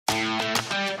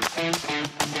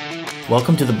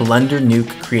Welcome to the Blender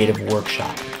Nuke Creative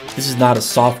Workshop. This is not a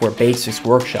software basics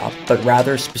workshop, but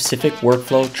rather specific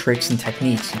workflow, tricks, and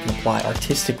techniques you can apply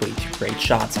artistically to create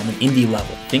shots on an indie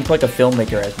level. Think like a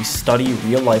filmmaker as we study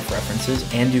real-life references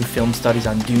and do film studies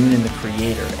on Dune and the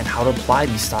creator and how to apply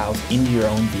these styles into your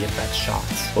own VFX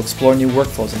shots. We'll explore new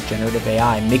workflows like generative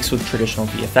AI mixed with traditional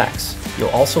VFX. You'll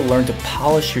also learn to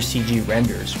polish your CG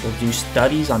renders. We'll do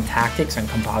studies on tactics on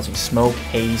compositing smoke,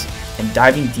 haze, and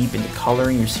diving deep into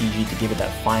coloring your CG to give it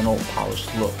that final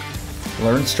polished look.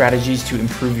 Learn strategies to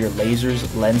improve your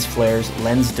lasers, lens flares,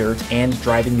 lens dirt, and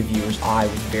driving the viewer's eye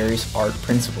with various art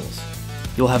principles.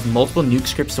 You'll have multiple Nuke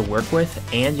scripts to work with,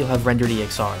 and you'll have rendered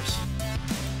EXRs.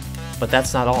 But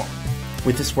that's not all.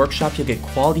 With this workshop, you'll get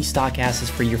quality stock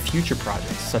assets for your future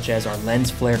projects, such as our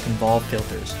lens flare convolve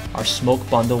filters, our smoke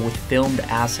bundle with filmed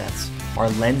assets, our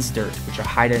lens dirt, which are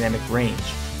high dynamic range.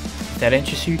 If that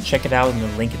interests you, check it out in the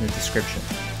link in the description.